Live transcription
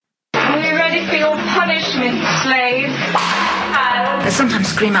slave, child. I sometimes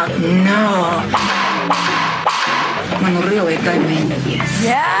scream out, no. When really I mean yes.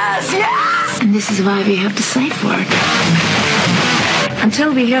 Yes, yes! And this is why we have the safe word.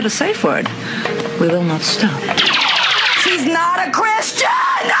 Until we hear the safe word, we will not stop. She's not a Christian!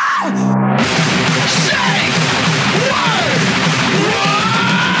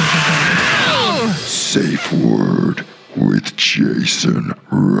 Safe Word with Jason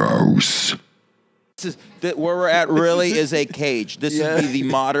Rouse. Where we're at really is a cage. This would be the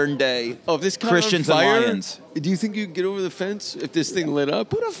modern day this kind Christians on fire, and Lions. Do you think you can get over the fence if this thing lit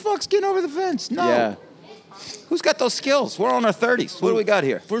up? Who the fuck's getting over the fence? No. Yeah. Who's got those skills? We're on our 30s. What do we got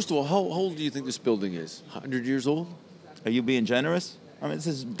here? First of all, how old do you think this building is? 100 years old? Are you being generous? I mean, this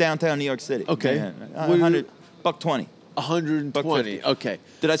is downtown New York City. Okay. Yeah, What do you- 100, $120. 120. Okay.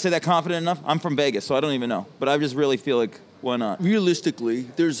 Did I say that confident enough? I'm from Vegas, so I don't even know. But I just really feel like, why not? Realistically,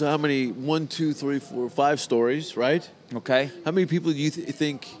 there's how many? 1, 2, 3, 4, 5 stories, right? Okay. How many people do you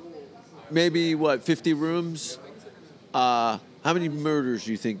think? Maybe 50 rooms? How many murders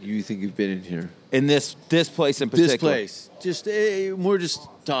do you think you've been in here? In this place in particular? This place. Just we're just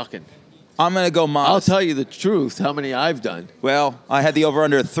talking. I'm going to go modest. I'll tell you the truth. How many I've done? Well, I had the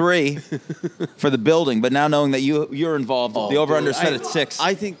over-under 3 for the building, but now knowing that you're involved, the over-under set at 6.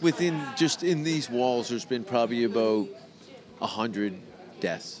 I think in these walls, there's been probably about 100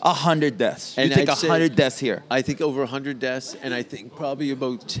 deaths. 100 deaths. And you think I'd say- 100 deaths here? I think over 100 deaths, and I think probably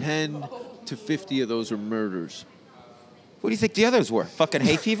about 10 to 50 of those are murders. What do you think the others were? Fucking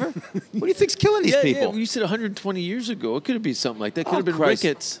hay fever? What do you think's killing these people? Yeah, you said 120 years ago. It could have been something like that. Could have been Christ.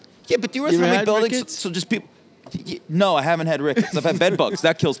 rickets. Yeah, but do you You ever ever have had buildings? rickets? So just people. No, I haven't had rickets. I've had bed bugs.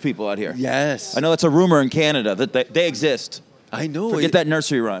 That kills people out here. Yes. I know that's a rumor in Canada that they exist. I know. Forget that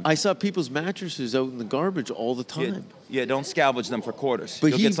nursery rhyme. I saw people's mattresses out in the garbage all the time. Yeah, don't salvage them for quarters. But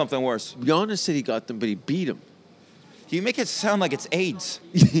You'll he- get something worse. Giannis said he got them, but he beat them. You make it sound like it's AIDS.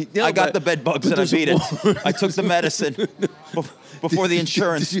 No, I got but- the bed bugs but and I there's a beat it. I took the medicine before the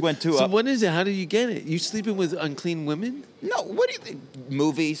insurance went too So up. what is it? How do you get it? You sleeping with unclean women? No, what do you think?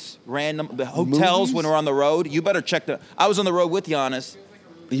 Movies, the hotels Movies? when we're on the road. You better check I was on the road with Giannis.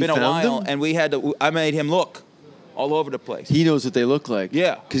 You Been a found while, them? and I made him look all over the place. He knows what they look like.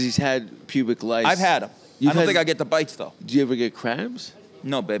 Yeah. Because he's had pubic lice. I've had them. I don't think I get the bites though. Do you ever get crabs?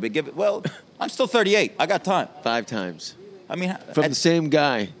 No, baby. Well, I'm still 38. I got time. 5 times. I mean, From the same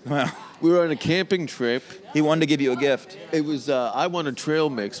guy. well, We were on a camping trip. he wanted to give you a gift. It was, I won a trail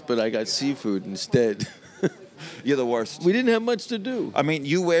mix, but I got seafood instead. You're the worst. We didn't have much to do. I mean,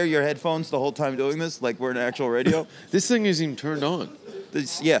 you wear your headphones the whole time doing this, like we're in actual radio. This thing isn't even turned on.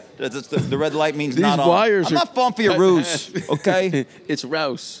 The red light means These not on. wires I'm are not falling for your cut ruse, in half. okay? It's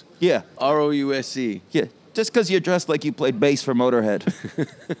Rouse. Yeah, R-O-U-S-E. yeah. Just because you're dressed like you played bass for Motorhead.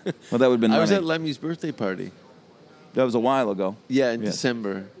 Well, that would have been I was funny. at Lemmy's birthday party. That was a while ago. Yeah, in Yeah.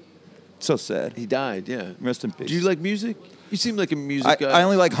 December. So sad. He died, yeah. Rest in peace. Do you like music? You seem like a music guy. I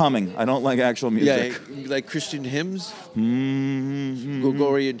only like humming. I don't like actual music. Yeah, you like Christian hymns? Mm-hmm.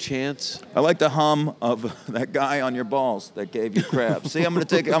 Gregorian chants? I like the hum of that guy on your balls that gave you crap. See, now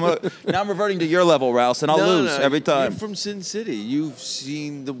I'm reverting to your level, Rouse, and I'll lose every time. You're from Sin City. You've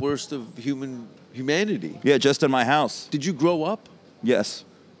seen the worst of humanity. Yeah, just in my house. Did you grow up Yes.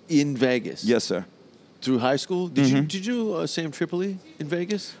 in Vegas? Yes, sir. Through high school? Did you Sam Tripoli in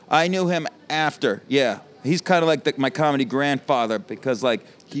Vegas? I knew him after. Yeah. He's kind of like my comedy grandfather because like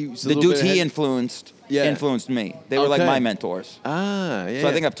He's a the little dudes bit he ahead- influenced me. They were like Okay. my mentors. Ah, yeah. So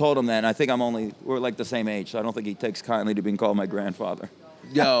I think I've told him that, and I think we're like the same age, so I don't think he takes kindly to being called my grandfather.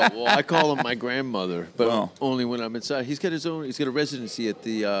 Yeah, well, I call him my grandmother, but Wow. only when I'm inside. He's got a residency at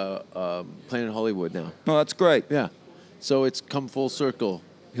the Planet Hollywood now. No, that's great. Yeah. So it's come full circle.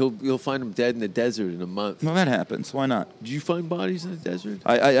 You'll find him dead in the desert in a month. No, that happens. Why not? Did you find bodies in the desert?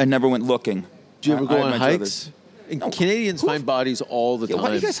 I never went looking. Did you ever I go had on my hikes? brothers. And No. Canadians find bodies all the Yeah, time. why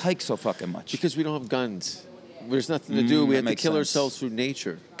do you guys hike so fucking much? Because we don't have guns. There's nothing to do. We that have to makes kill sense. ourselves through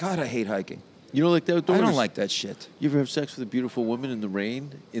nature. God, I hate hiking. You don't like the outdoors? I don't like that shit. You ever have sex with a beautiful woman in the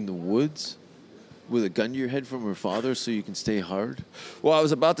rain, in the woods, with a gun to your head from her father so you can stay hard? Well, I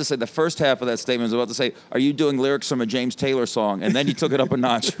was about to say, the first half of that statement was about to say, are you doing lyrics from a James Taylor song? And then he took it up a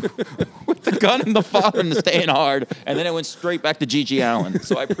notch with the gun and the father and the staying hard. And then it went straight back to Gigi Allen.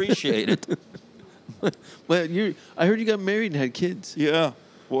 So I appreciate it. Well, I heard you got married and had kids. Yeah.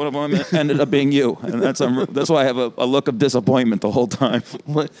 One of them ended up being you. And that's why I have a look of disappointment the whole time.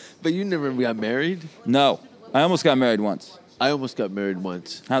 What? But you never got married? No. I almost got married once. I almost got married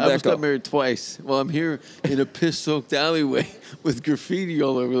once. How'd I that almost go? got married twice. Well, I'm here in a piss-soaked alleyway with graffiti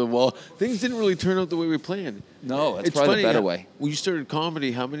all over the wall. Things didn't really turn out the way we planned. No, that's It's probably funny, the better way. When you started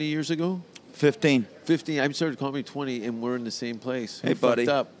comedy, how many years ago? 15. 15. I started calling me 20, and we're in the same place. Hey, We buddy.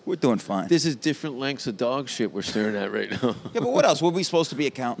 fucked up. We're doing fine. This is different lengths of dog shit we're staring at right now. Yeah, but what else? Were we supposed to be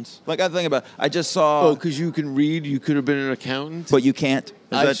accountants? Like, I think about I just saw... Oh, because you can read, you could have been an accountant. But you can't. Is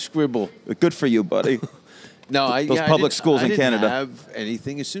I that- scribble. Good for you, buddy. No, those public didn't- schools I in didn't Canada. have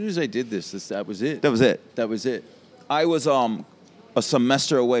anything. As soon as I did this, that was it. That was it. That was it. I was a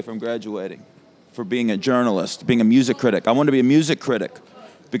semester away from graduating for being a journalist, being a music critic. I wanted to be a music critic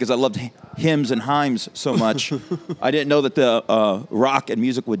because I loved hymns and hymns so much. I didn't know that the rock and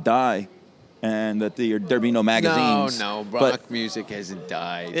music would die and that there'd be no magazines. No, But rock music hasn't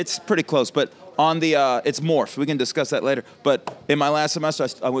died. it's pretty close, but on the it's morphed. We can discuss that later. But in my last semester,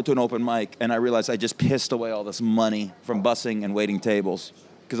 I went to an open mic, and I realized I just pissed away all this money from busing and waiting tables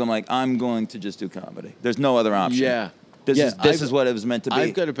because I'm like, I'm going to just do comedy. There's no other option. Yeah. This Yeah, is what it was meant to be.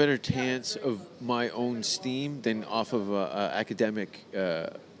 I've got a better chance of my own steam than off of a academic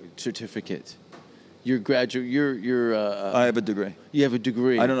certificate. You're graduate. You're. I have a degree. You have a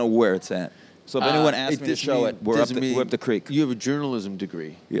degree. I don't know where it's at. So if anyone asks me to show it, we're up the creek. You have a journalism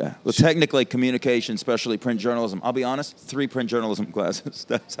degree. Yeah. Well, technically, communication, especially print journalism. I'll be honest, 3 print journalism classes.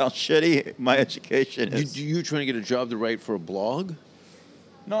 That's how shitty my education is. You trying to get a job to write for a blog?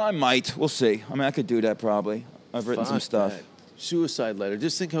 No, I might. We'll see. I mean, I could do that probably. I've written some Fuck stuff. that. Suicide letter.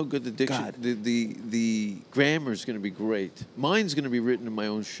 Just think how good the diction, God. the grammar is going to be great. Mine's going to be written in my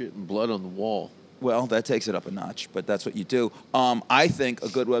own shit and blood on the wall. Well, that takes it up a notch, but that's what you do. I think a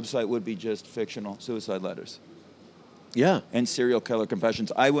good website would be just fictional suicide letters Yeah. and serial killer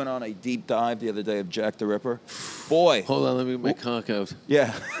confessions. I went on a deep dive the other day of Jack the Ripper. Boy. Hold on, let me get my cock out.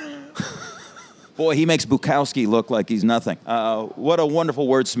 Yeah. Boy, he makes Bukowski look like he's nothing. What a wonderful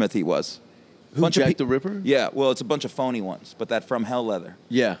wordsmith he was. Who, Jack the Ripper? Yeah, well, it's a bunch of phony ones, but that From Hell Leather.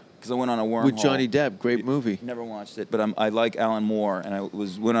 Yeah. Because I went on a wormhole. With Johnny Depp, great movie. Never watched it, but I like Alan Moore, and I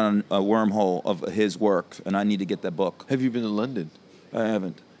went on a wormhole of his work, and I need to get that book. Have you been to London? I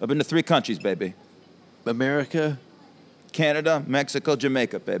haven't. I've been to 3 countries, baby. America? Canada, Mexico,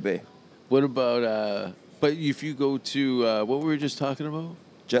 Jamaica, baby. What about, but if you go to, what were we just talking about?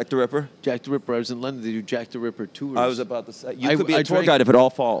 Jack the Ripper? Jack the Ripper. I was in London. They do Jack the Ripper tours. I was about to say, you I- could be I a tour drank- guide if it all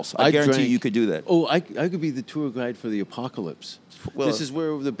falls. I guarantee drank- you could do that. Oh, I could be the tour guide for the apocalypse. Well- This is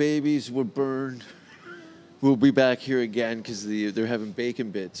where the babies were burned. We'll be back here again because they're having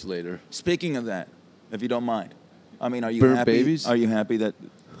bacon bits later. Speaking of that, if you don't mind, I mean, are you Burnt happy? babies? Are you happy that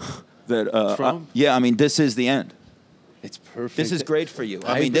Trump? yeah, I mean, this is the end. It's perfect. This is great for you.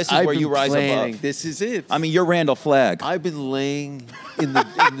 I I've- mean, this is I've where been you rise planning. above. This is it. I mean, you're Randall Flagg. I've been laying in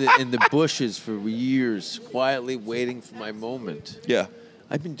the bushes for years, quietly waiting for my moment. Yeah.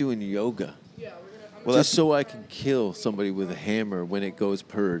 I've been doing yoga. Well, Just so I can kill somebody with a hammer when it goes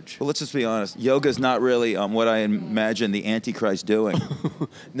purge. Well, let's just be honest. Yoga's not really what I imagine the Antichrist doing.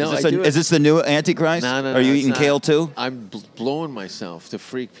 No, is this the new Antichrist? No, Are you it's eating not. kale too? I'm blowing myself to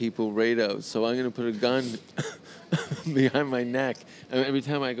freak people right out. So I'm going to put a gun behind my neck. And every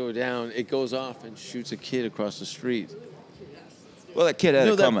time I go down, it goes off and shoots a kid across the street. Well, that kid had You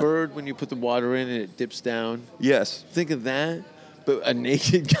know it that coming. bird when you put the water in and it dips down? Yes. Think of that, but a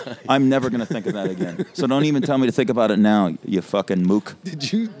naked guy. I'm never going to think of that again. So don't even tell me to think about it now, you fucking mook.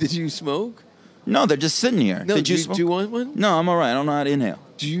 Did you smoke? No, they're just sitting here. No, Did you do smoke? you want one? No, I'm all right. I don't know how to inhale.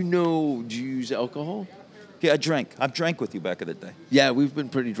 Do you use alcohol? Yeah, I drank. I've drank with you back in the day. Yeah, we've been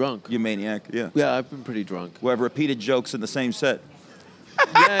pretty drunk. You maniac. Yeah. Yeah, I've been pretty drunk. We have repeated jokes in the same set.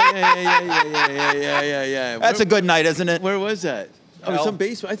 Yeah. That's a good night, isn't it? Where was that? Oh, Hell. some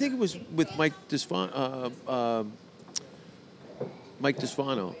basement. I think it was with Mike DeStefano. Mike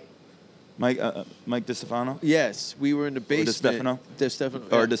DeStefano. Mike DeStefano? Yes, we were in the basement. DeStefano?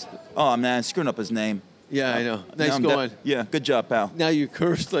 DeStefano. Or yeah. oh, man, screwing up his name. Yeah, I know. Now Nice I'm going. yeah, good job, pal. Now you're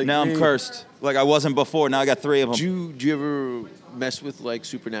cursed like Now me. I'm cursed. Like I wasn't before. Now I got 3 of them. Do you ever mess with like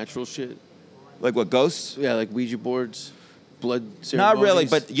supernatural shit? Like what, ghosts? Yeah, like Ouija boards, blood Not ceremonies. really,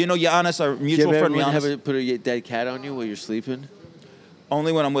 but you know Giannis, our Do you mutual ever friend Giannis, put a dead cat on you while you're sleeping?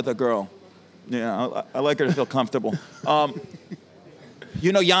 only when I'm with a girl. Yeah, I like her to feel comfortable.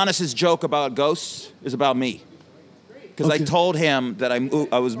 You know Giannis's joke about ghosts is about me. Because I Okay. told him that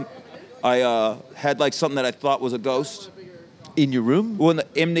I had like something that I thought was a ghost. In your room?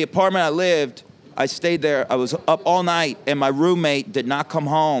 In the apartment I lived, I stayed there. I was up all night, and my roommate did not come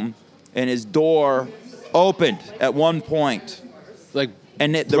home, and his door opened at one point. Like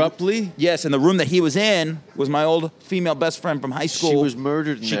And abruptly? Yes, and the room that he was in was my old female best friend from high school. She was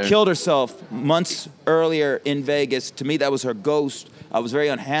murdered in She there. killed herself months earlier in Vegas. To me, that was her ghost. I was very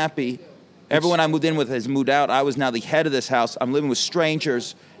unhappy. Everyone I moved in with has moved out. I was now the head of this house. I'm living with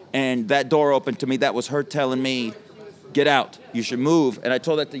strangers, and that door opened to me. That was her telling me Get out. You should move. And I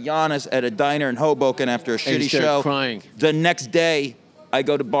told that to Giannis at a diner in Hoboken after a And he shitty started show. crying. The next day, I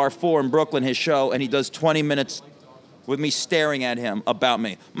go to Bar 4 in Brooklyn, his show, and he does 20 minutes with me staring at him about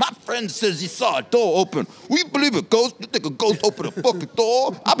me. My friend says he saw a door open. We believe a ghost. You think a ghost opened a fucking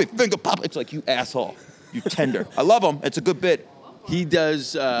door? I'll be finger popping. It's like, you asshole. You tender. I love him. It's a good bit. He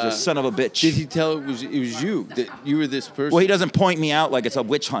does. He's a son of a bitch. Did he tell it was you that you were this person? Well, he doesn't point me out like it's a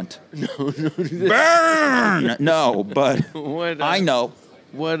witch hunt. No. Burn! No, but What, I know.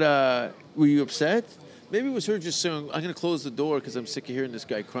 What? Were you upset? Maybe it was her just saying, "I'm gonna close the door because I'm sick of hearing this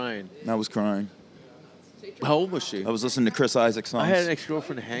guy crying." I was crying. How old was she? I was listening to Chris Isaak songs. I had an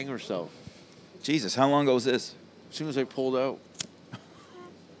ex-girlfriend hang herself Jesus, how long ago was this? as soon as I pulled out.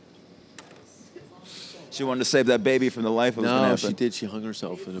 She wanted to save that baby from the life that was going to No, happen. she did. She hung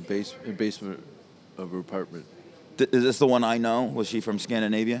herself in a basement of her apartment. Is this the one I know? Was she from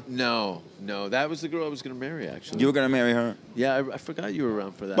Scandinavia? No, that was the girl I was gonna marry. Actually, You were going to marry her? Yeah, I forgot you were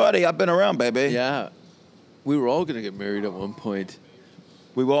around for that. Buddy, I've been around, baby. Yeah, we were all gonna get married at one point.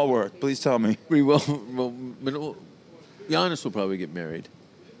 We all were. Please tell me. We will. Well, Giannis will probably get married.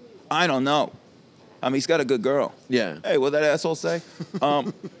 I don't know. I mean, he's got a good girl. Yeah. Hey, what that asshole say?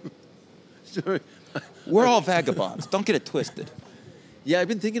 Sorry. We're all vagabonds. Don't get it twisted. Yeah, I've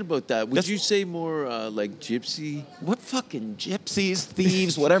been thinking about that. Would That's- you say more like gypsy? What fucking gypsies,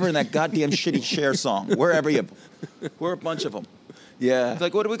 thieves, whatever in that goddamn shitty Cher song? We're every of them. We're a bunch of them. Yeah. It's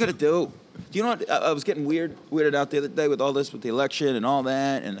like, what are we gonna do? Do you know what? I was getting weirded out the other day with all this, with the election and all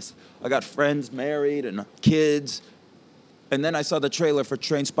that, and I got friends married and kids, and then I saw the trailer for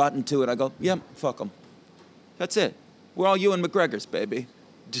Trainspotting 2, and I go, yeah, fuck them. That's it. We're all Ewan McGregor's, baby.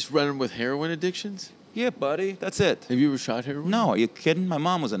 Just running with heroin addictions? Yeah, buddy, that's it. Have you ever shot heroin? No, are you kidding? My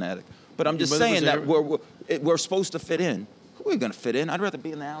mom was an addict. But I'm Your just mother was saying that there? we're supposed to fit in. Who are we gonna fit in? I'd rather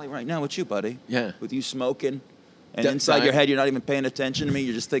be in the alley right now with you, buddy. Yeah. With you smoking. And That inside your time- head, you're not even paying attention to me.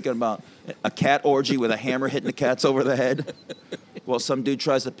 You're just thinking about a cat orgy with a hammer hitting the cats over the head. Well, some dude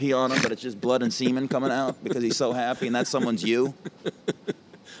tries to pee on him, but it's just blood and semen coming out because he's so happy, and that someone's you.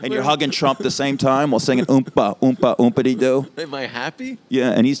 And you're hugging Trump at the same time while singing oompa, oompa, oompity-doo. Am I happy?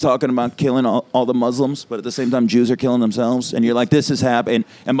 Yeah, and he's talking about killing all the Muslims, but at the same time, Jews are killing themselves. And you're like, this is happening.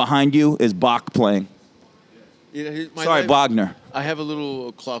 And behind you is Bach playing. You know, my Sorry, life- Wagner. I have a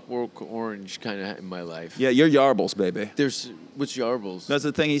little Clockwork Orange kind of in my life. Yeah, you're Yarbles, baby. Which Yarbles? That's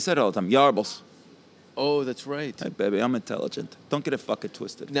the thing he said all the time. Yarbles. Oh, that's right. Hey, baby, I'm intelligent. Don't get it fucking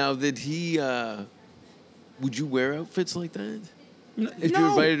twisted. Now, did he? Would you wear outfits like that? If no. you're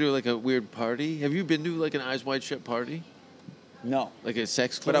invited to like a weird party, have you been to like an Eyes Wide Shut party, No. like a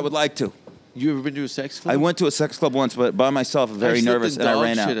sex club? But I would like to. You ever been to a sex club? I went to a sex club once, but by myself, very I slept nervous, in and I dog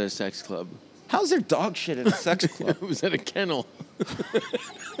ran shit out. at a sex club. How's there dog shit at a sex club? I was at a kennel. I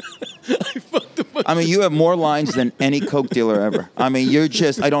fucked a bunch I mean, you have more lines than any coke dealer ever. I mean, you're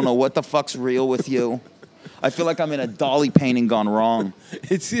just, I don't know what the fuck's real with you. I feel like I'm in a Dolly painting gone wrong.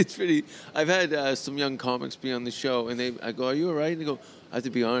 It's pretty. I've had some young comics be on the show, and I go, "Are you all right?" And they go, "I have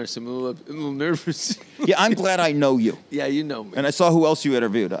to be honest, I'm a little nervous." Yeah, I'm glad I know you. Yeah, you know me. And I saw who else you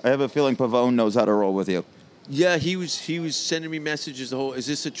interviewed. I have a feeling Pavone knows how to roll with you. Yeah, he was sending me messages. The whole, is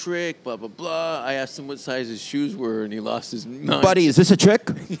this a trick? Blah blah blah. I asked him what size his shoes were, and he lost his mind. Buddy, is this a trick?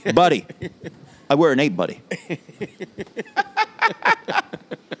 Buddy. I wear an 8, buddy.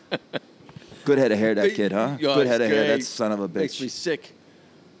 Good head of hair, that kid, huh? Yeah, Good head it's of hair, great. that son of a Makes me bitch. sick.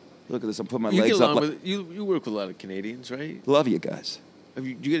 Look at this, I'm putting my You get legs up. along Like, with you work with a lot of Canadians, right? love you guys. Do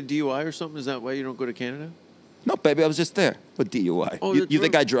you get a DUI or something? Is that why you don't go to Canada? No, baby, I was just there with DUI. Oh, you that's you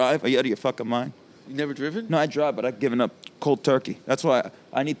think right. I drive? Are you out of your fucking mind? You never driven? No, I drive, but I've given up cold turkey. That's why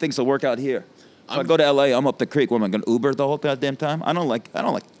I need things to work out here. If I I'm- go to LA, I'm up the creek. What am I going to Uber the whole goddamn time? I don't like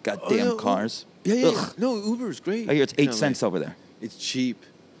goddamn no, cars. Yeah. Ugh. No, Uber's great. I hear it's in 8 LA. cents over there. It's cheap.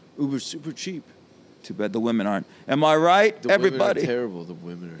 Uber's super cheap. Too bad the women aren't. Am I right? The Everybody. women are terrible. The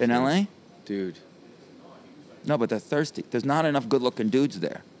women are In terrible. LA? Dude. No, but they're thirsty. There's not enough good-looking dudes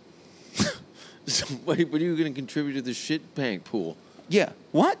there. So what are you going to contribute to the shit bank pool? Yeah.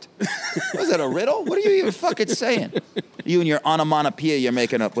 What? Was that a riddle? What are you even fucking saying? You and your onomatopoeia you're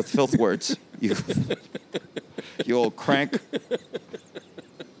making up with filth words. You old crank.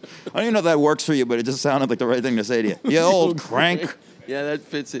 I don't even know if that works for you, but it just sounded like the right thing to say to you. You old crank. Yeah, that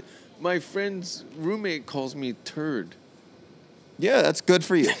fits it. My friend's roommate calls me turd. Yeah, that's good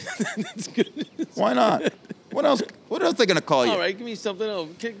for you. That's good. Why not? What else? What else are they gonna call you? All right, give me something else.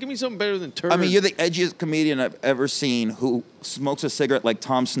 Give me something better than turd. I mean, you're the edgiest comedian I've ever seen who smokes a cigarette like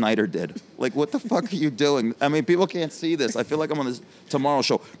Tom Snyder did. Like, what the fuck are you doing? I mean, people can't see this. I feel like I'm on this Tomorrow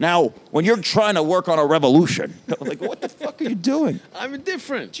Show. Now, when you're trying to work on a revolution, like, what the fuck are you doing? I'm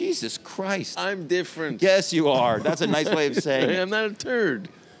different. Jesus Christ. I'm different. Yes, you are. That's a nice way of saying it. I'm not a turd.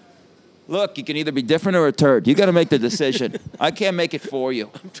 Look, you can either be different or a turd. You got to make the decision. I can't make it for you.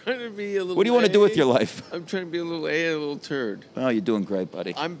 I'm trying to be a little. What do you want to do with your life? I'm trying to be a little A, a little turd. Oh, you're doing great,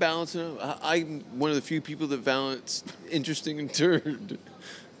 buddy. I'm balancing. I'm one of the few people that balance interesting and turd.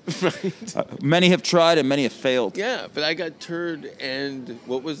 Right? Many have tried and many have failed. Yeah, but I got turd and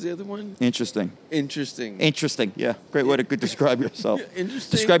what was the other one? Interesting. Interesting. Interesting. Yeah. Great way to describe yourself. Yeah,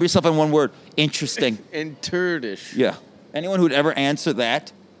 interesting. Describe yourself in one word. Interesting. And turdish. Yeah. Anyone who'd ever answer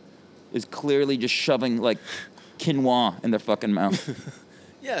that is clearly just shoving like quinoa in their fucking mouth.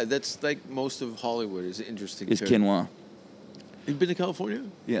 Yeah, that's like most of Hollywood is interesting. Is turd. quinoa. You've been to California?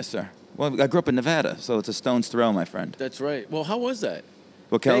 Yes, sir. Well, I grew up in Nevada, so it's a stone's throw, my friend. That's right. Well, how was that?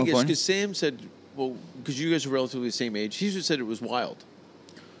 Well, Vegas, California? because Sam said, well, because you guys are relatively the same age, he just said it was wild.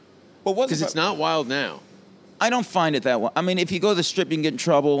 Well, Because it's not wild now. I don't find it that way. I mean, if you go to the strip, you can get in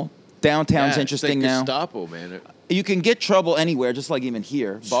trouble. Downtown's Yeah, interesting it's now. like Gestapo, man. You can get trouble anywhere, just like even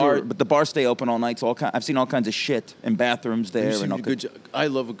here. Sure. But the bars stay open all night. So I've seen all kinds of shit in bathrooms Have there. you seen And all a good, I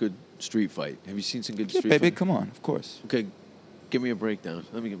love a good street fight. Have you seen some good yeah, street baby, fight? come on, of course. Okay, give me a breakdown.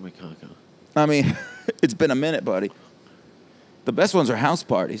 Let me get my cock out. I mean, it's been a minute, buddy. The best ones are house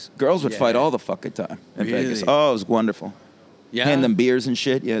parties. Girls would Yeah. fight all the fucking time in Vegas. Really? Oh, it was wonderful. Yeah. Hand them beers and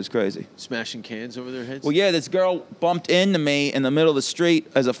shit. Yeah, it's crazy. Smashing cans over their heads? Well, yeah, this girl bumped into me in the middle of the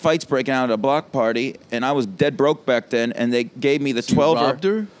street as a fight's breaking out at a block party, and I was dead broke back then, and they gave me the So you 12er. robbed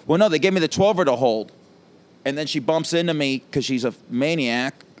her? Well, no, they gave me the 12er to hold, and then she bumps into me because she's a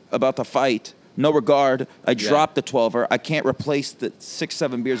maniac about to fight. No regard. I dropped the 12er. I can't replace the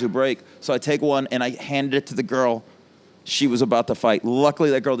 6-7 beers who break, so I take one, and I handed it to the girl. She was about to fight. Luckily,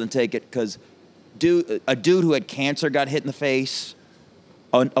 that girl didn't take it because a dude who had cancer got hit in the face.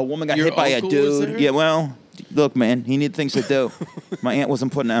 A woman got Your hit by a uncle was dude. there? Yeah, well, look, man, he needed things to do. My aunt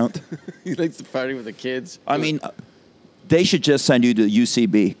wasn't putting out. He likes to party with the kids. I mean, they should just send you to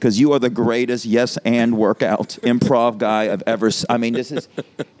UCB because you are the greatest yes and workout improv guy I've ever seen. I mean, this is...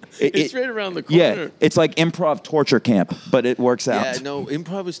 It's right around the corner. Yeah, it's like improv torture camp, but it works out. Yeah, no,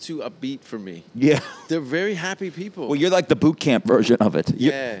 improv is too upbeat for me. Yeah. They're very happy people. Well, you're like the boot camp version of it.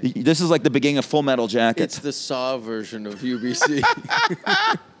 Yeah. This is like the beginning of Full Metal Jacket. It's the Saw version of UBC.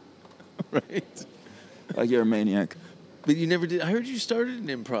 Right? You're a maniac. But you never did. I heard you started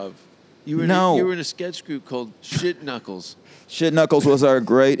in improv. You were No. you were in a sketch group called Shit Knuckles. Shit Knuckles was our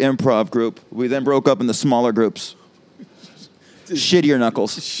great improv group. We then broke up into smaller groups. Shittier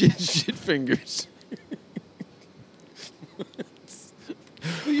Knuckles. Shit fingers.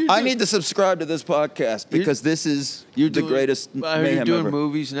 I need to subscribe to this podcast because this is the greatest I heard you're mayhem doing ever.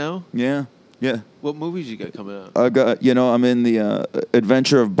 movies now. Yeah, yeah. What movies you got coming out? I got, I'm in the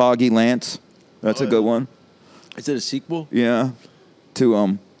Adventure of Boggy Lance. That's a good one. Is it a sequel? Yeah.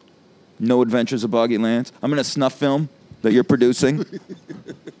 To No Adventures of Boggy Lance. I'm in a snuff film that you're producing.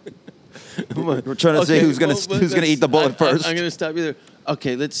 We're trying to see who's gonna eat the bullet first. I'm gonna stop you there.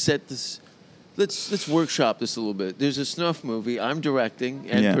 Okay, let's set this. Let's workshop this a little bit. There's a snuff movie. I'm directing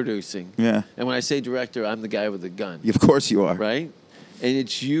and Yeah. producing. Yeah. And when I say director, I'm the guy with the gun. Of course you are. Right? And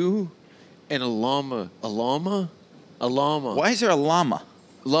it's you and a llama. A llama? A llama. Why is there a llama?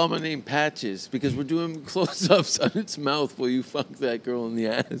 Llama named Patches, because we're doing close-ups on its mouth while you fuck that girl in the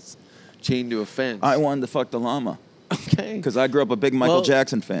ass, chained to a fence. I wanted to fuck the llama Okay. because I grew up a big Michael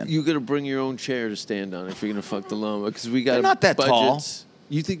Jackson fan. You got to bring your own chair to stand on if you're gonna fuck the llama, because we got They're not that tall. budgets.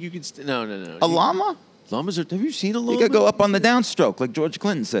 You think you can? No. A llama? Llamas are. Have you seen a llama? You gotta go up on the downstroke like George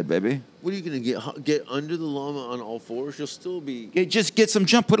Clinton said, baby. What are you gonna get under the llama on all fours? You'll still be. You just get some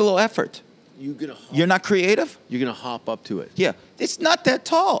jump, put a little effort. You're gonna. Hop, You're not creative? You're gonna hop up to it. Yeah. It's not that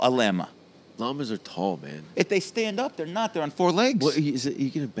tall, a llama. Llamas are tall, man. If they stand up, they're not. They're on 4 legs. What is it? Are you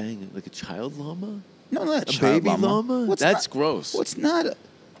gonna bang it like a child llama? No, not A child baby llama? That's gross. What's not?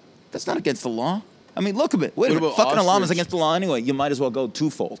 That's not against the law. I mean, look at it. Wait a What minute. about Fucking a llama's ostrich? against the law anyway. You might as well go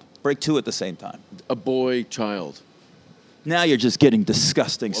twofold. Break 2 at the same time. A boy child. Now you're just getting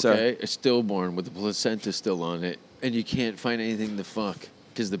disgusting, sir. Okay, a stillborn with the placenta still on it, and you can't find anything to fuck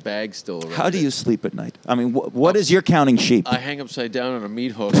because the bag's still around. How do it. you sleep at night? I mean, what is your counting sheep? I hang upside down on a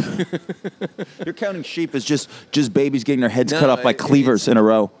meat hook. Your counting sheep is just babies getting their heads No, cut off by cleavers in a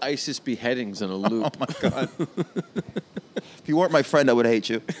row. ISIS beheadings on a loop. Oh my God. If you weren't my friend, I would hate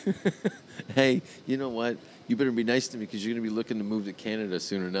you. Hey, you know what? You better be nice to me because you're going to be looking to move to Canada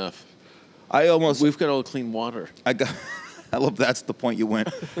soon enough. We've got all clean water. I love that's the point you went.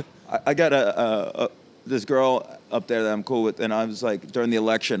 I got this girl up there that I'm cool with, and I was like, during the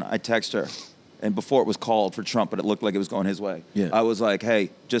election, I text her, and before it was called for Trump, but it looked like it was going his way. Yeah. I was like,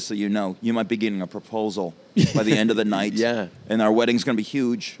 hey, just so you know, you might be getting a proposal by the end of the night. Yeah. And our wedding's going to be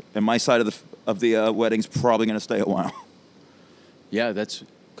huge, and my side of the wedding's probably going to stay a while. Yeah, that's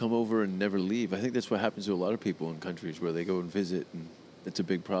come over and never leave. I think that's what happens to a lot of people in countries where they go and visit, and it's a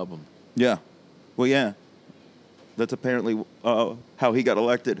big problem. Yeah. Well, yeah. That's apparently how he got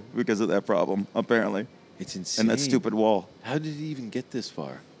elected because of that problem, apparently. It's insane. And that stupid wall. How did he even get this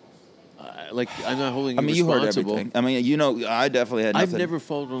far? I'm not holding I him mean, you heard responsible. everything. I mean, you know, I definitely had nothing. I've never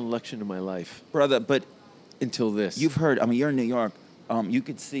followed an election in my life Brother, but until this. you've heard, I mean, you're in New York. You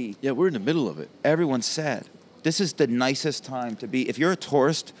could see Yeah, we're in the middle of it. everyone's sad. This is the nicest time to be. If you're a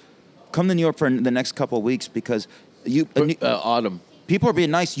tourist, come to New York for the next couple of weeks because Autumn. people are being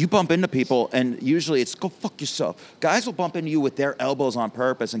nice. You bump into people, and usually it's go fuck yourself. Guys will bump into you with their elbows on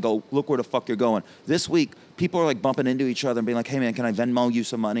purpose and go, look where the fuck you're going. This week, people are like bumping into each other and being like, hey man, can I Venmo you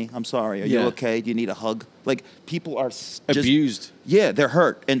some money? I'm sorry. Are you Yeah. okay? Do you need a hug? Like, people are just Abused. Yeah, they're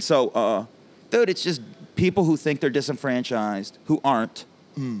hurt. And so, dude, it's just people who think they're disenfranchised, who aren't.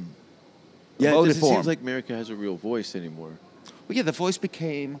 Yeah, it voted doesn't for seem him. like America has a real voice anymore. Well, yeah, the voice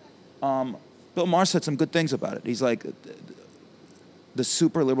became. Bill Maher said some good things about it. He's like, the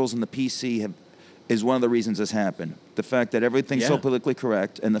super liberals and the PC is one of the reasons this happened. The fact that everything's so Yeah. politically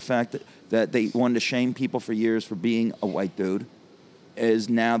correct, and the fact that they wanted to shame people for years for being a white dude, is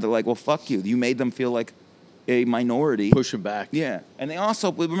now they're like, well, fuck you. You made them feel like a minority. Push them back. Yeah, and they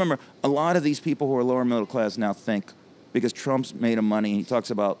also remember a lot of these people who are lower middle class now think because Trump's made him money and he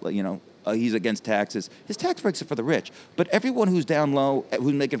talks about he's against taxes. His tax breaks are for the rich, but everyone who's down low,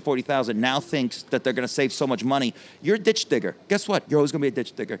 who's making $40,000, now thinks that they're going to save so much money. You're a ditch digger. Guess what? You're always going to be a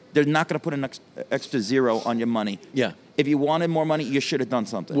ditch digger. They're not going to put an extra zero on your money. Yeah. If you wanted more money, you should have done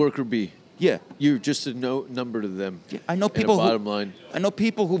something. Worker bee. Yeah. You're just a number to them. Yeah, I know And a people. bottom line. I know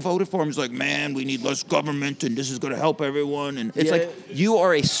people who voted for him. Is like, man, we need less government, and this is going to help everyone. And it's Yeah. like, you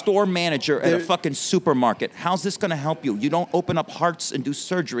are a store manager at a There- fucking supermarket. How's this going to help you? You don't open up hearts and do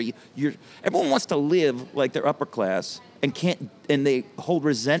surgery. Everyone wants to live like they're upper class and can't, and they hold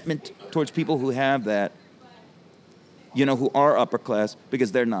resentment towards people who have that. Who are upper class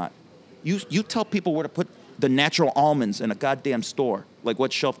because they're not. You tell people where to put the natural almonds in a goddamn store, like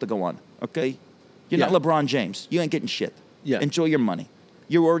what shelf to go on. Okay, you're Yeah. not LeBron James. You ain't getting shit. Yeah. Enjoy your money.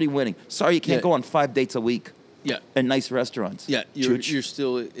 You're already winning. Sorry, you can't Yeah. go on 5 dates a week. Yeah. And nice restaurants. Yeah, you're Chooch.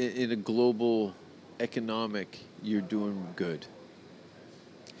 still in a global economic, you're doing good.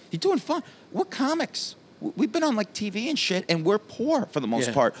 You're doing fun. We're comics. We've been on like TV and shit, and we're poor for the most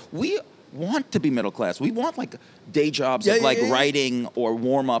Yeah. part. We want to be middle class. We want like day jobs Yeah, of yeah, like yeah. writing or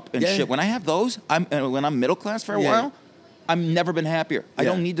warm up and Yeah. shit. When I have those, when I'm middle class for a Yeah. while, I've never been happier. I Yeah.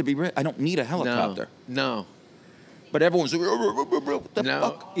 don't need to be rich. I don't need a helicopter. No. But everyone's like, what the No,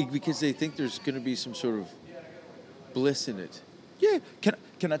 fuck? because they think there's going to be some sort of bliss in it. Yeah.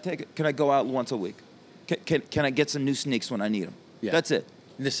 Can I take it? Can I go out once a week? Can I get some new sneaks when I need them? Yeah. That's it.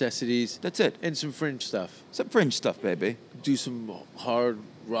 Necessities. That's it. And some fringe stuff. Some fringe stuff, baby. Do some hard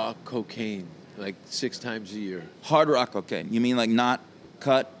rock cocaine like 6 times a year. Hard rock cocaine. You mean like not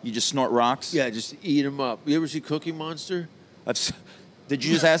cut? You just snort rocks? Yeah, just eat them up. You ever see Cookie Monster? Did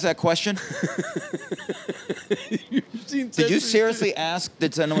you just ask that question? Did you seriously ask?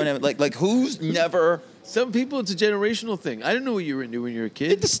 Did someone like who's never? Some people, it's a generational thing. I don't know what you were into when you were a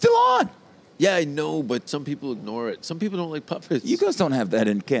kid. It's still on. Yeah, I know, but some people ignore it. Some people don't like puppets. You guys don't have that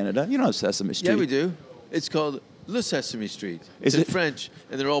in Canada. You don't have Sesame Street. Yeah, we do. It's called Le Sesame Street. Is It's in it? French,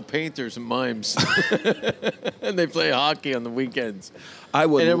 and they're all painters and mimes. And they play hockey on the weekends. I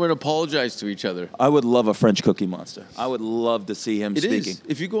would. And everyone apologizes to each other. I would love a French Cookie Monster. I would love to see him It speaking. is.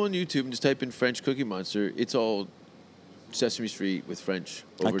 If you go on YouTube and just type in French Cookie Monster, it's all Sesame Street with French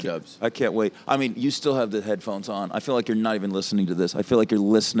overdubs. I can't wait. I mean, you still have the headphones on. I feel like you're not even listening to this. I feel like you're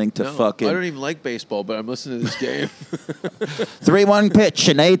listening to No, fucking I don't even like baseball, but I'm listening to this game. 3-1 pitch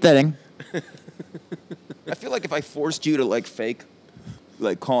in 8th inning. I feel like if I forced you to like fake,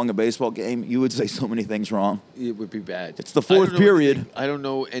 like calling a baseball game, you would say so many things wrong. It would be bad. It's the I don't fourth know period. anything- I don't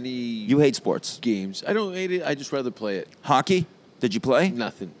know any You hate sports. games. I don't hate it. I just rather play it. Hockey? Did you play?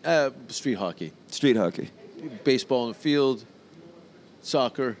 Nothing. Street hockey. Street hockey. Baseball in the field.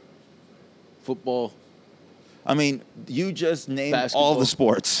 Soccer. Football. I mean, you just named all Basketball. the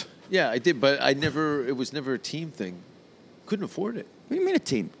sports. Yeah, I did, but it was never a team thing. Couldn't afford it. What do you mean a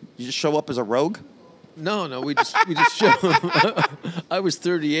team? You just show up as a rogue? No, we just show. I was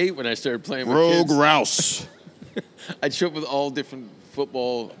 38 when I started playing with kids. Rouse. I'd show up with all different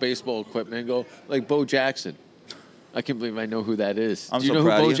football, baseball equipment and go like Bo Jackson. I can't believe I know who that is. I'm Do you so know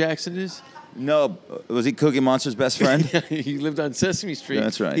proud who of Bo you. Jackson is? No, was he Cookie Monster's best friend? He lived on Sesame Street.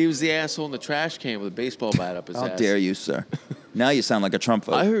 That's right. He was the asshole in the trash can with a baseball bat up his How ass. dare you, sir? Now you sound like a Trump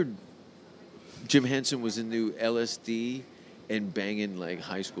vote. I heard Jim Henson was into LSD and banging like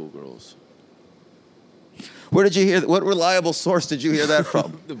high school girls. Where did you hear? What reliable source did you hear that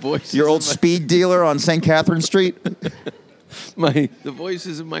from? The voices Your old in my- speed dealer on St. Catherine Street? the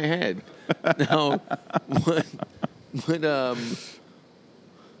voices in my head. Now,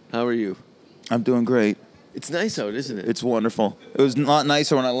 how are you? I'm doing great. It's nice out, isn't it? It's wonderful. It was not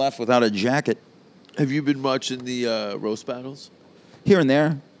nicer when I left without a jacket. Have you been watching the roast battles? Here and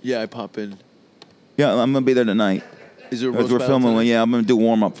there. Yeah, I pop in. Yeah, I'm gonna be there tonight. Is there a As roast we're battle filming, tonight? yeah, I'm gonna do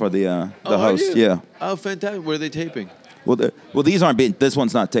warm up for the Are host. you? Yeah. Oh, fantastic. Where are they taping? Well, these aren't being. This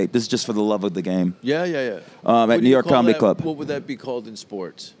one's not taped. This is just for the love of the game. Yeah. At At What do New you York call Comedy that? Club. What would that be called in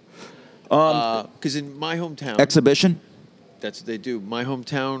sports? Because in my hometown, Exhibition. that's what they do. My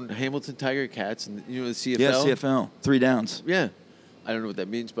hometown, Hamilton Tiger Cats, and you know the CFL. Yeah, CFL. 3 downs. Yeah. I don't know what that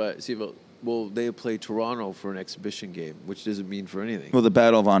means, but CFL. Well, they play Toronto for an exhibition game, which doesn't mean for anything. Well, the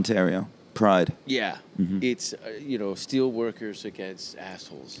Battle of Ontario. Pride. Yeah, it's steel workers against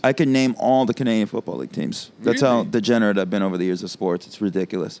assholes. I can name all the Canadian Football League teams. That's how Really? degenerate I've been over the years of sports. It's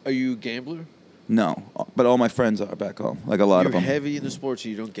ridiculous. Are you a gambler? No, but all my friends are back home. Like a lot of You're them. heavy in the sports, so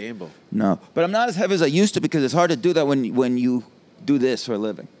you don't gamble. No, but I'm not as heavy as I used to because it's hard to do that when you do this for a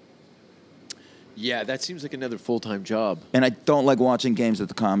living. Yeah, that seems like another full-time job. And I don't like watching games at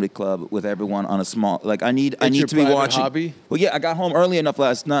the comedy club with everyone on a small. Like I need It's your to be private watching. hobby? Well, yeah, I got home early enough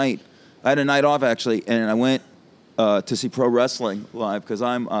last night. I had a night off actually, and I went to see pro wrestling live because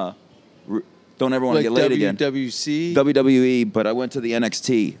I'm don't ever want to Like get late again. WWC? WWE, but I went to the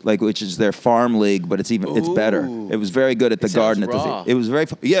NXT, which is their farm league, but it's better. Ooh. It was very good at the It Garden. sounds raw. It was very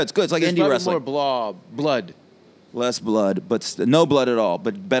yeah, it's good. It's like There's indie probably wrestling. more blood. Less blood, but no blood at all,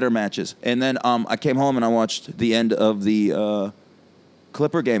 but better matches. And then I came home and I watched the end of the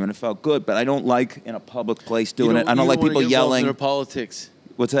Clipper game, and it felt good. But I don't like in a public place doing it. I don't like wanna people get involved in yelling. their politics.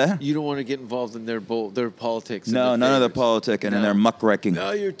 What's that? You don't want to get involved in their politics. and No, their none of the favorites. politic and No. their muckraking.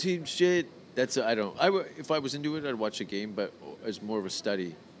 No, your team shit. That's I don't. If I was into it, I'd watch a game, but as more of a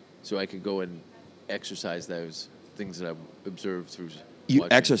study, so I could go and exercise those things that I've observed through. You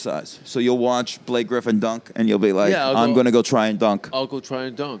watching. exercise, so you'll watch Blake Griffin dunk, and you'll be like, Yeah, I'll "I'm go- going to go try and dunk." I'll go try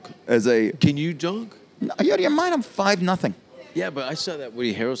and dunk. As a, Can you dunk? no, you out of your mind? I'm 5'0". Yeah, but I saw that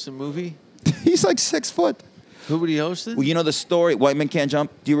Woody Harrelson movie. He's like 6 foot. Who Woody Harrelson? Well, you know the story, White Men Can't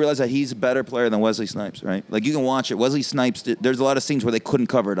Jump? Do you realize that he's a better player than Wesley Snipes, right? Like, you can watch it. Wesley Snipes, there's a lot of scenes where they couldn't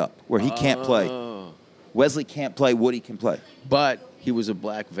cover it up, where he can't play. Oh. Wesley can't play, Woody can play. But he was a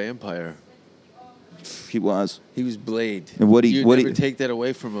black vampire. He was. He was Blade. And Woody- You'd Woody- never take that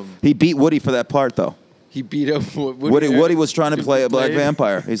away from him. He beat Woody for that part, though. He beat up Woody was trying to play a black Blade.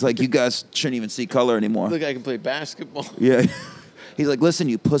 vampire. He's like, you guys shouldn't even see color anymore. Look, I can play basketball. Yeah. He's like, listen,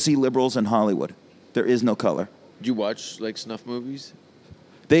 you pussy liberals in Hollywood. There is no color. Do you watch like snuff movies?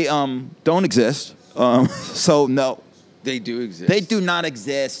 They don't exist. So, no. They do exist. They do not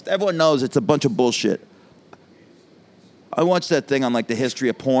exist. Everyone knows it's a bunch of bullshit. I watched that thing on like the history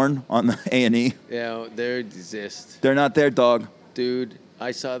of porn on the A&E. Yeah, they exist. They're not there, dog. Dude,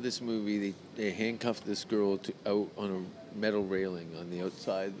 I saw this movie. They handcuffed this girl out on a metal railing on the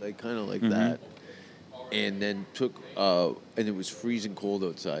outside, like kind of like that. And then and it was freezing cold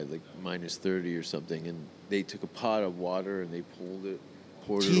outside, like minus 30 or something. And they took a pot of water and they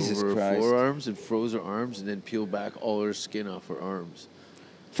poured Jesus it over her Christ. forearms and froze her arms and then peeled back all her skin off her arms.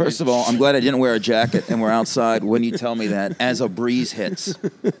 First of all, I'm glad I didn't wear a jacket and we're outside when you tell me that as a breeze hits.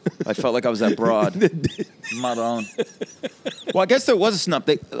 I felt like I was at Broad. Maroon. Well, I guess there was a snuff.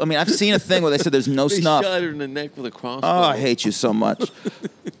 I've seen a thing where they said there's no They snuff. shot her in the neck with a crossbow. Oh, I hate you so much.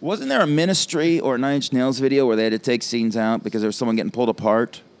 Wasn't there a Ministry or Nine Inch Nails video where they had to take scenes out because there was someone getting pulled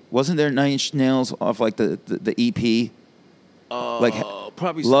apart? Wasn't there Nine Inch Nails off like the EP? Like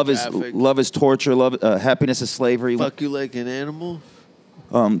probably some love is graphic. torture. Happiness is slavery. Fuck you like an animal?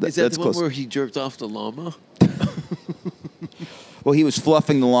 Is Is that the one where he jerked off the llama? Well, he was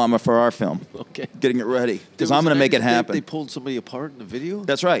fluffing the llama for our film, Okay. getting it ready because There I'm was going to an make it actor- happen. They pulled somebody apart in the video?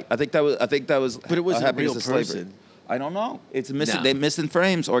 That's right. I think that was. But it wasn't a Happiness real is Slavery. person. I don't know. It's missing. No. They missed in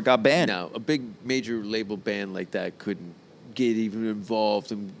frames or got banned. No, a big major label band like that couldn't get even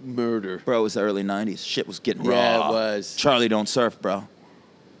involved in murder. Bro, it was the early '90s. Shit was getting raw. Yeah, it was. Charlie don't surf, bro.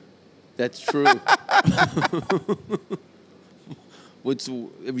 That's true.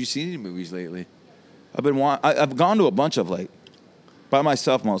 Have you seen any movies lately? I've gone to a bunch of late, by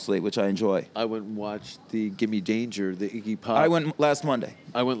myself mostly, which I enjoy. I went and watched the Gimme Danger, the Iggy Pop. I went last Monday.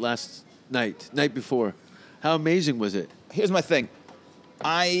 I went last night before. How amazing was it? Here's my thing.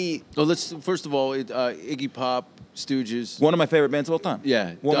 Oh, let's first of all, Iggy Pop, Stooges. One of my favorite bands of all time.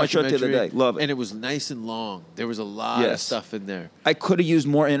 Yeah, Wore my shirt the other documentary. day. Love it. And it was nice and long. There was a lot of Yes. stuff in there. I could have used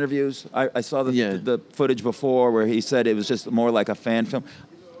more interviews. I saw the footage before where he said it was just more like a fan film.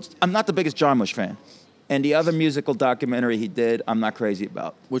 I'm not the biggest John Bush fan. And the other musical documentary he did, I'm not crazy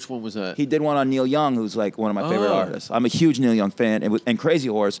about. Which one was that? He did one on Neil Young, who's like one of my favorite Oh. artists. I'm a huge Neil Young fan, and Crazy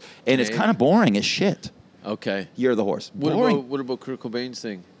Horse, and it's Okay. kind of boring as shit. Okay. Year of the Horse. What Boring. about Kurt Cobain's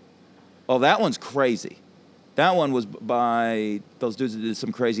thing? Oh, that one's crazy. That one was by those dudes that did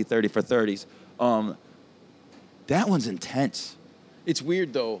some crazy 30 for 30s. That one's intense. It's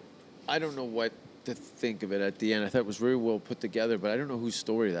weird though. I don't know what to think of it at the end. I thought it was very well put together, but I don't know whose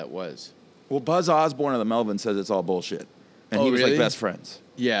story that was. Well, Buzz Osborne of the Melvins says it's all bullshit. And Oh, he was really? like best friends.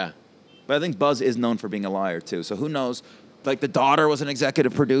 Yeah. But I think Buzz is known for being a liar too. So who knows? Like the daughter was an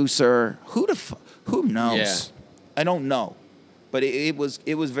executive producer. Who knows? Yeah. I don't know. But it was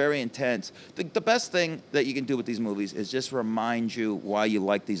very intense. The best thing that you can do with these movies is just remind you why you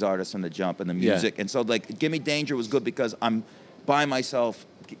like these artists from the jump and the Yeah. music. And so like Gimme Danger was good because I'm by myself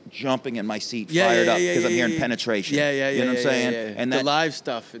jumping in my seat, Yeah, fired yeah, up yeah, because I'm yeah, hearing yeah. penetration. Yeah. You know what I'm saying? And the that live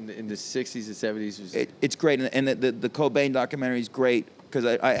stuff in the 60s and 70s was. it's great, and the Cobain documentary is great because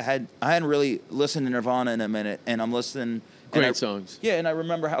I hadn't really listened to Nirvana in a minute, and I'm listening. Great songs. Yeah, and I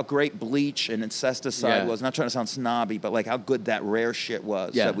remember how great Bleach and Incesticide Yeah. was. Not trying to sound snobby, but like how good that rare shit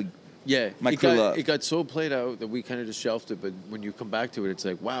was. Yeah. That we, Yeah, my crew loved. it got so played out that we kind of just shelved it. But when you come back to it, it's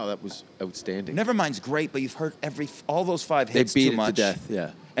like, wow, that was outstanding. Nevermind's great, but you've heard all those 5 They hits beat too it much. to death.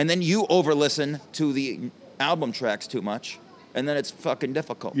 Yeah. And then you over listen to the album tracks too much, and then it's fucking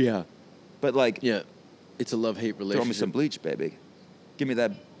difficult. Yeah. But like, Yeah. It's a love-hate relationship. throw me some Bleach, baby. Give me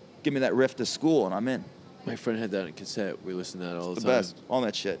that riff to school, and I'm in. My friend had that on cassette. We listened to that all the The time. best, all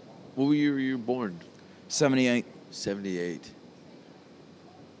that shit. What year were you born? 78. 78.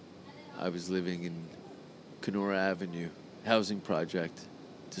 I was living in Kenora Avenue, housing project,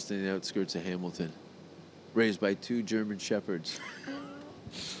 just in the outskirts of Hamilton. Raised by 2 German shepherds.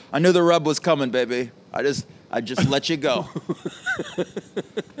 I knew the rub was coming, baby. I just let you go.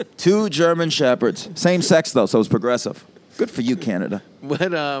 2 German shepherds, same sex though, so it's progressive. Good for you, Canada. What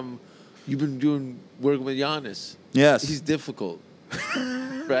you've been working with Giannis? Yes. He's difficult,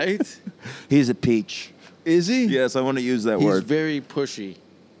 right? He's a peach. Is he? Yes, I want to use that He's word. very pushy.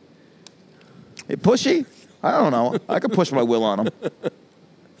 Hey, pushy? I don't know. I could push my will on him.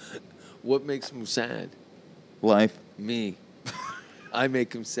 What makes him sad? Life. Me. I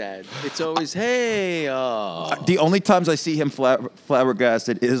make him sad. It's always, hey, The only times I see him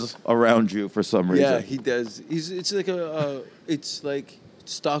flabbergasted is around you for some reason. Yeah, he does. It's like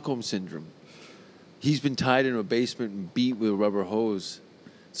Stockholm syndrome. He's been tied in a basement and beat with a rubber hose.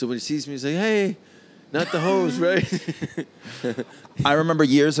 So when he sees me, he's like, hey, not the hose, right? I remember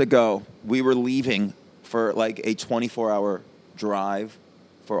years ago, we were leaving for like a 24-hour drive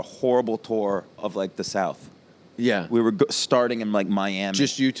for a horrible tour of like the South. Yeah. We were starting in like Miami.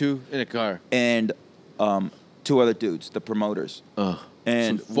 Just you two in a car. And 2 other dudes, the promoters.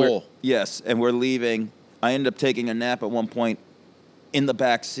 And so full. Yes, and we're leaving. I ended up taking a nap at one point in the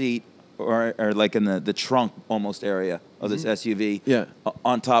back seat or like in the trunk almost area of this SUV. Yeah.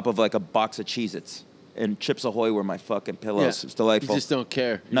 On top of like a box of Cheez-Its. And Chips Ahoy were my fucking pillows. Yeah. It's delightful. You just don't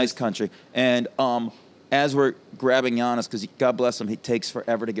care. Nice country. And as we're grabbing Giannis, because God bless him, he takes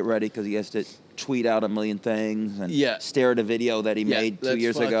forever to get ready because he has to tweet out a million things and stare at a video that he made 2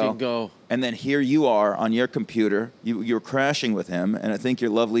 years ago. Go. And then here you are on your computer. You're crashing with him, and I think your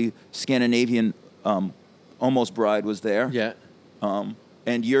lovely Scandinavian almost bride was there. Yeah.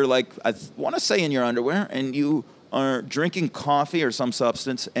 And you're like, I want to say in your underwear, and you are drinking coffee or some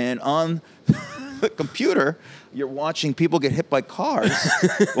substance, and on the computer, you're watching people get hit by cars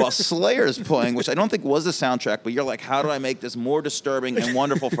while Slayer is playing, which I don't think was the soundtrack, but you're like, how do I make this more disturbing and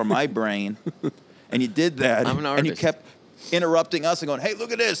wonderful for my brain? And you did that. I'm an And you artist. kept interrupting us and going, hey,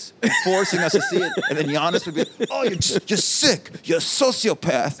 look at this, and forcing us to see it. And then Giannis would be like, oh, you're sick. You're a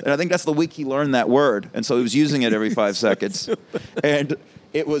sociopath. And I think that's the week he learned that word. And so he was using it every 5 seconds. And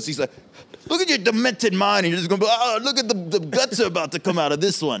he's like, look at your demented mind. And you're just going, oh, look at the guts are about to come out of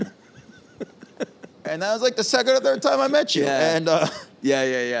this one. And that was like the second or third time I met you. Yeah. And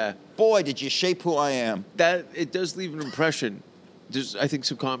Yeah. boy, did you shape who I am. That it does leave an impression. I think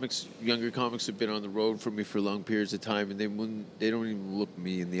some younger comics have been on the road for me for long periods of time, and they don't even look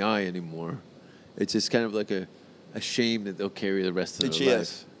me in the eye anymore. It's just kind of like a shame that they'll carry the rest of their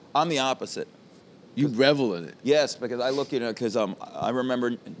life. I'm the opposite. You revel in it. Yes, because I look at it because I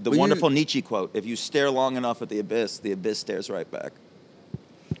remember the Well, wonderful Nietzsche quote: "If you stare long enough at the abyss stares right back."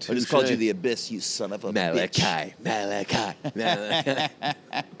 I just called you the Abyss, you son of a bitch. Malachi.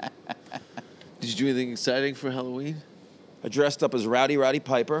 Did you do anything exciting for Halloween? I dressed up as Rowdy Roddy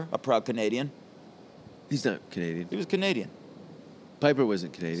Piper, a proud Canadian. He's not Canadian. He was Canadian. Piper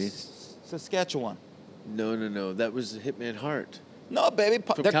wasn't Canadian. Saskatchewan. No. That was Hitman Hart. No, baby.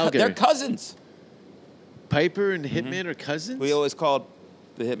 From They're Calgary. cousins. Piper and Hitman are cousins? We always called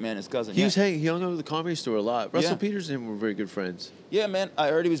the Hitman his cousin. He Yeah. he hung out at the Comedy Store a lot. Russell Yeah. Peters and him were very good friends. Yeah, man. I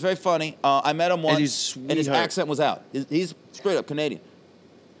heard he was very funny. I met him once, he's and his sweetheart. accent was out. He's straight up Canadian.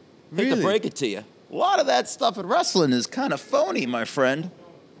 Hate Really? to break it to you. A lot of that stuff in wrestling is kind of phony, my friend.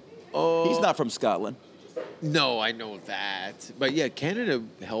 Oh, He's not from Scotland. No, I know that. But yeah, Canada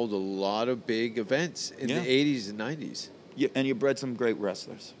held a lot of big events in Yeah. the 80s and 90s. And you bred some great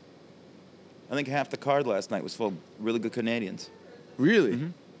wrestlers. I think half the card last night was full of really good Canadians. Really?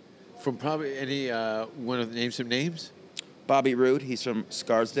 Mm-hmm. From probably any, want to name some names? Bobby Roode, he's from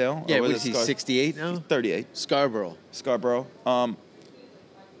Scarsdale. Yeah, Or was what it is he, Scars- 68 now? 38. Scarborough. Scarborough.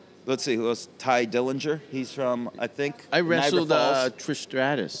 Let's see, who else? Ty Dillinger. He's from, I think, I Niagara wrestled Falls. Trish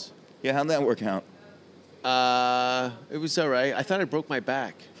Stratus. Yeah, how'd that work out? It was all right. I thought I broke my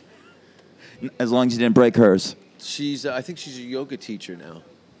back. As long as you didn't break hers. She's, I think she's a yoga teacher now.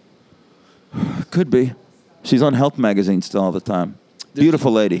 Could be. She's on Health Magazine still all the time.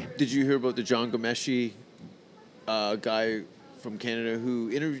 Beautiful lady. Did you hear about the John Gomeshi guy from Canada who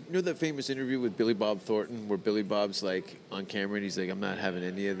you know that famous interview with Billy Bob Thornton where Billy Bob's like on camera and he's like, I'm not having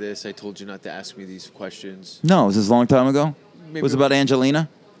any of this. I told you not to ask me these questions. No, was this a long time ago? Maybe Was it about Angelina?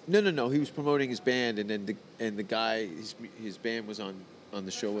 No. He was promoting his band and then the guy, his band was on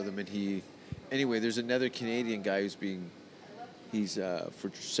the show with him and anyway, there's another Canadian guy he's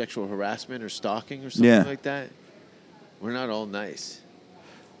for sexual harassment or stalking or something Yeah. like that. We're not all nice.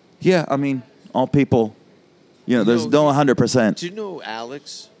 Yeah, I mean, all people, there's no 100%. Do you know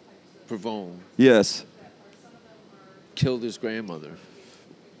Alex Provone Yes. killed his grandmother?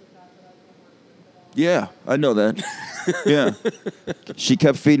 Yeah, I know that. Yeah. She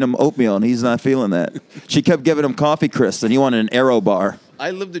kept feeding him oatmeal, and he's not feeling that. She kept giving him coffee crisps, and he wanted an Aero bar.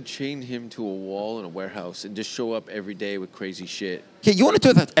 I love to chain him to a wall in a warehouse and just show up every day with crazy shit. Yeah, you want to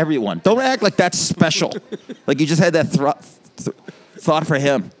do that to everyone. Don't act like that's special. Like you just had that thought for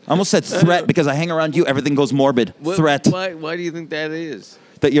him. I almost said threat because I hang around you, everything goes morbid. Threat. Why do you think that is?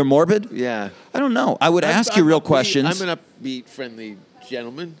 That you're morbid? Yeah. I don't know. I would ask you real questions. I'm an upbeat, friendly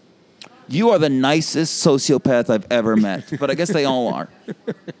gentleman. You are the nicest sociopath I've ever met, but I guess they all are.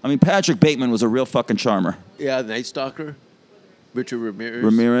 I mean, Patrick Bateman was a real fucking charmer. Yeah, Night Stalker. Richard Ramirez.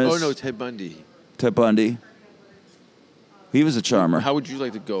 Ramirez. Oh, no, Ted Bundy. Ted Bundy. He was a charmer. How would you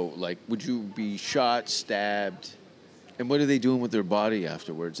like to go? Like, would you be shot, stabbed? And what are they doing with their body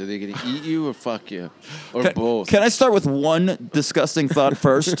afterwards? Are they going to eat you or fuck you? Or both? Can I start with one disgusting thought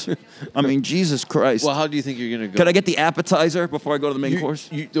first? I mean, Jesus Christ. Well, how do you think you're going to go? Can I get the appetizer before I go to the main course?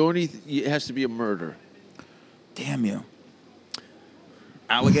 It has to be a murder. Damn you.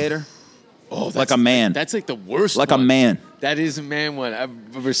 Alligator? Oh, Like a man. That's like the worst Like one. a man. That is a man one. I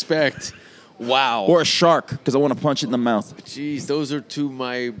respect. Wow. Or a shark, because I want to punch it in the mouth. Jeez, those are two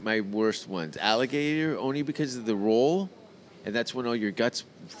my worst ones. Alligator, only because of the roll, and that's when all your guts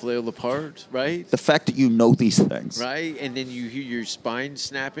flail apart, right? The fact that you know these things. Right, and then you hear your spine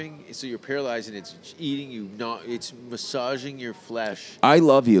snapping, so you're paralyzed, and it's eating you. It's massaging your flesh. I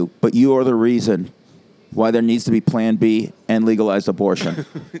love you, but you are the reason why there needs to be Plan B and legalized abortion.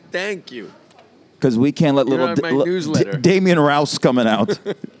 Thank you. Because we can't let You're little on my newsletter. Damian Rouse coming out.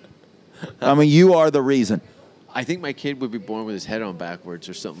 I mean, you are the reason. I think my kid would be born with his head on backwards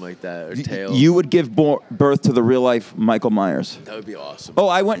or something like that, or tail. You would give birth to the real life Michael Myers. That would be awesome. Oh,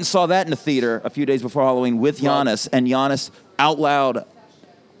 I went and saw that in the theater a few days before Halloween with Giannis, and Giannis out loud.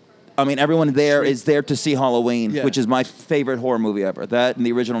 I mean, everyone there is there to see Halloween, Yeah. which is my favorite horror movie ever. That and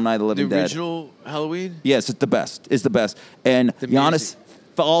the original Night of the The Living Dead. original Halloween? Yes, it's the best. It's the best. And The Giannis music.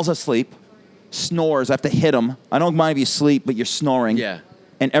 falls asleep, snores. I have to hit him. I don't mind if you sleep, but you're snoring. Yeah.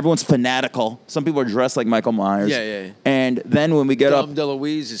 And everyone's fanatical. Some people are dressed like Michael Myers. Yeah. And then when we get Dom up,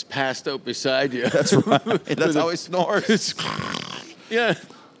 DeLuise is passed out beside you. that's right. That's how he snores. Yeah.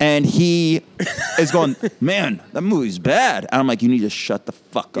 And he is going, man, that movie's bad. And I'm like, you need to shut the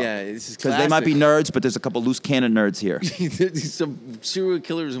fuck up. Yeah, this is Because they might be classic. nerds, but there's a couple loose cannon nerds here. There's some serial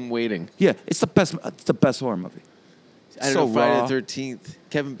killers in waiting. Yeah, it's the best. It's the best horror movie. I don't So know, Friday raw. the 13th.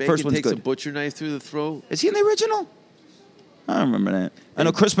 Kevin First Bacon one's takes a good. butcher knife through the throat. Is he in the original? I don't remember that. I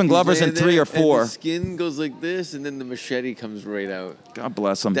know Crispin Glover's in 3 or 4. And the skin goes like this, and then the machete comes right out. God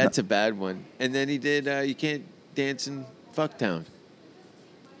bless him. That's a bad one. And then he did You Can't Dance in Fucktown.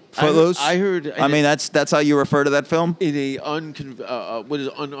 Footloose? I heard. I mean, that's how you refer to that film? In a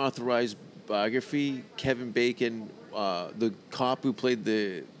unauthorized biography, Kevin Bacon, the cop who played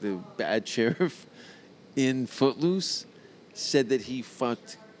the bad sheriff in Footloose, said that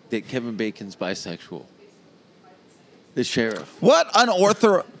Kevin Bacon's bisexual. The sheriff. What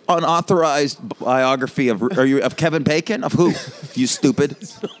unauthorized biography of Kevin Bacon? Of who? You stupid.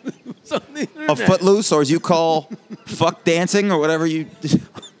 It's on the internet. Of Footloose, or as you call fuck dancing, or whatever you.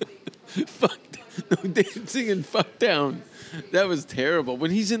 Dancing and fuck down. That was terrible.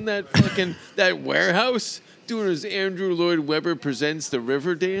 When he's in that fucking that warehouse doing his Andrew Lloyd Webber Presents the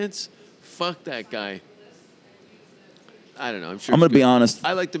River Dance, fuck that guy. I don't know. I'm sure. I'm gonna be honest.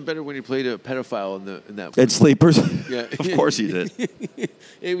 I liked him better when he played a pedophile in that. It's Sleepers. Yeah. Of course he did.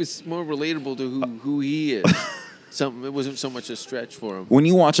 It was more relatable to who he is. It wasn't so much a stretch for him. When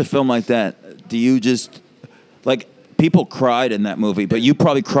you watch a film like that, do you just like? People cried in that movie, but you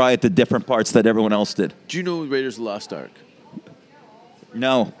probably cry at the different parts that everyone else did. Do you know Raiders of the Lost Ark?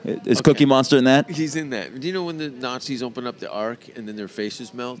 No. Is Cookie Monster in that? He's in that. Do you know when the Nazis open up the Ark and then their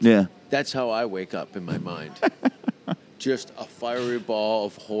faces melt? Yeah. That's how I wake up in my mind. Just a fiery ball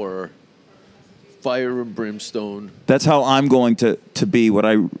of horror, fire and brimstone. That's how I'm going to be when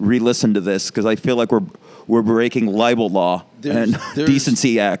I re-listen to this, because I feel like we're breaking libel law and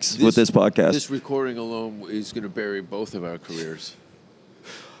decency acts with this podcast. This recording alone is going to bury both of our careers.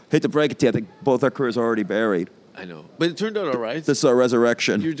 Hate to break it to you, I think both our careers are already buried. I know. But it turned out all right. This is our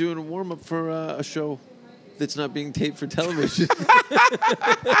resurrection. You're doing a warm-up for a show that's not being taped for television.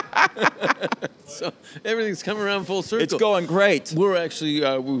 So everything's come around full circle. It's going great. We're actually,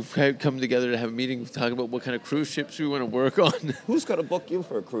 we've come together to have a meeting to talk about what kind of cruise ships we want to work on. Who's going to book you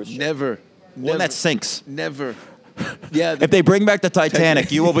for a cruise ship? Never. One that sinks. Never. Yeah. If they bring back the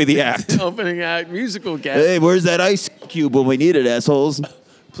Titanic, you will be the act. Opening act, musical guest. Hey, where's that ice cube when we need it, assholes?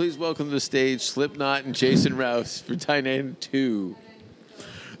 Please welcome to the stage Slipknot and Jason Rouse for Titanic 2.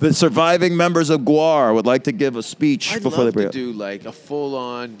 The surviving members of GWAR would like to give a speech I'd before love they bring to do like a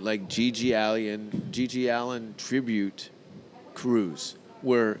full-on like Gigi Allen tribute cruise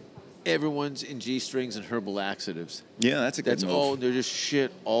where everyone's in G-strings and herbal laxatives. Yeah, that's a good That's move. all. They're just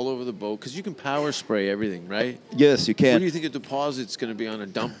shit all over the boat because you can power spray everything, right? Yes, you What do can. you think a deposit's going to be on a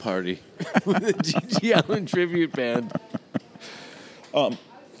dump party with a Gigi Allen tribute band?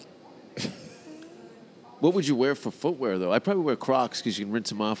 What would you wear for footwear, though? I'd probably wear Crocs because you can rinse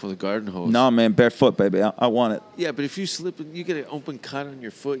them off with a garden hose. Nah, man, barefoot, baby. I want it. Yeah, but if you slip, you get an open cut on your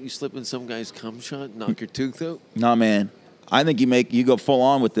foot, you slip in some guy's cum shot, knock your tooth out. Nah, man. I think you go full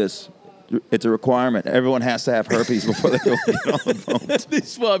on with this. It's a requirement. Everyone has to have herpes before they go get on the boat. They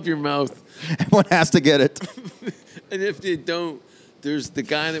swab your mouth. Everyone has to get it. And if they don't, there's the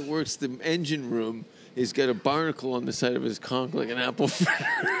guy that works the engine room. He's got a barnacle on the side of his conch like an apple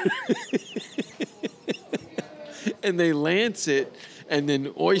fritter. And they lance it and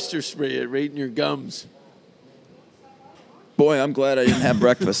then oyster spray it right in your gums. Boy, I'm glad I didn't have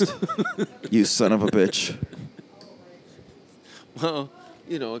breakfast. You son of a bitch. Well,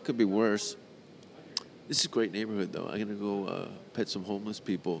 it could be worse. This is a great neighborhood, though. I'm going to go pet some homeless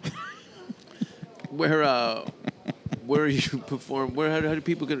people. Where are you perform? How do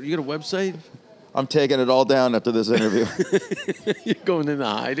people get? You got a website? I'm taking it all down after this interview. You're going into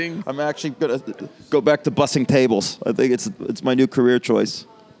hiding? I'm actually going to go back to bussing tables. I think it's my new career choice.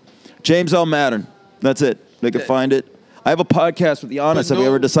 James L. Mattern. That's it. They can find it. I have a podcast with The Honest if we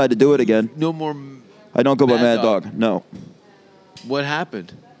ever decide to do it again. No more. I don't go by Mad Mad Dog. No. What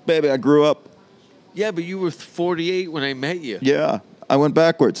happened? Baby, I grew up. Yeah, but you were 48 when I met you. Yeah. I went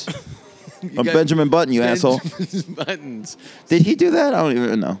backwards. I'm got Benjamin Button, you asshole. Buttons. Did he do that? I don't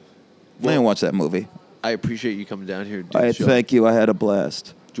even know. I didn't watch that movie. I appreciate you coming down here to do I the show. thank you. I had a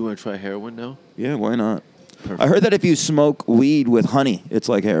blast. Do you want to try heroin now? Yeah, why not? Perfect. I heard that if you smoke weed with honey, it's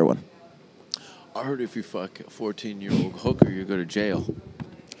like heroin. I heard if you fuck a 14-year-old hooker, you go to jail.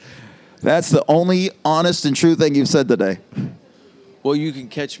 That's the only honest and true thing you've said today. Well, you can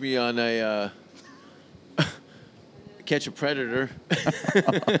catch me on a Catch a Predator.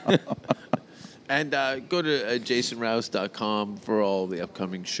 And go to jasonrouse.com for all the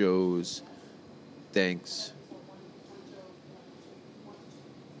upcoming shows. Thanks.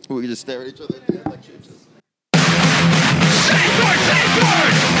 We just stare at each other at the end like churches. Safe word! Safe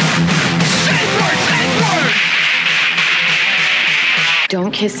word! Safe word! Safe word!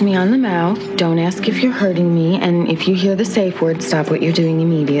 Don't kiss me on the mouth. Don't ask if you're hurting me. And if you hear the safe word, stop what you're doing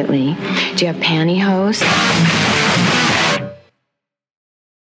immediately. Do you have pantyhose?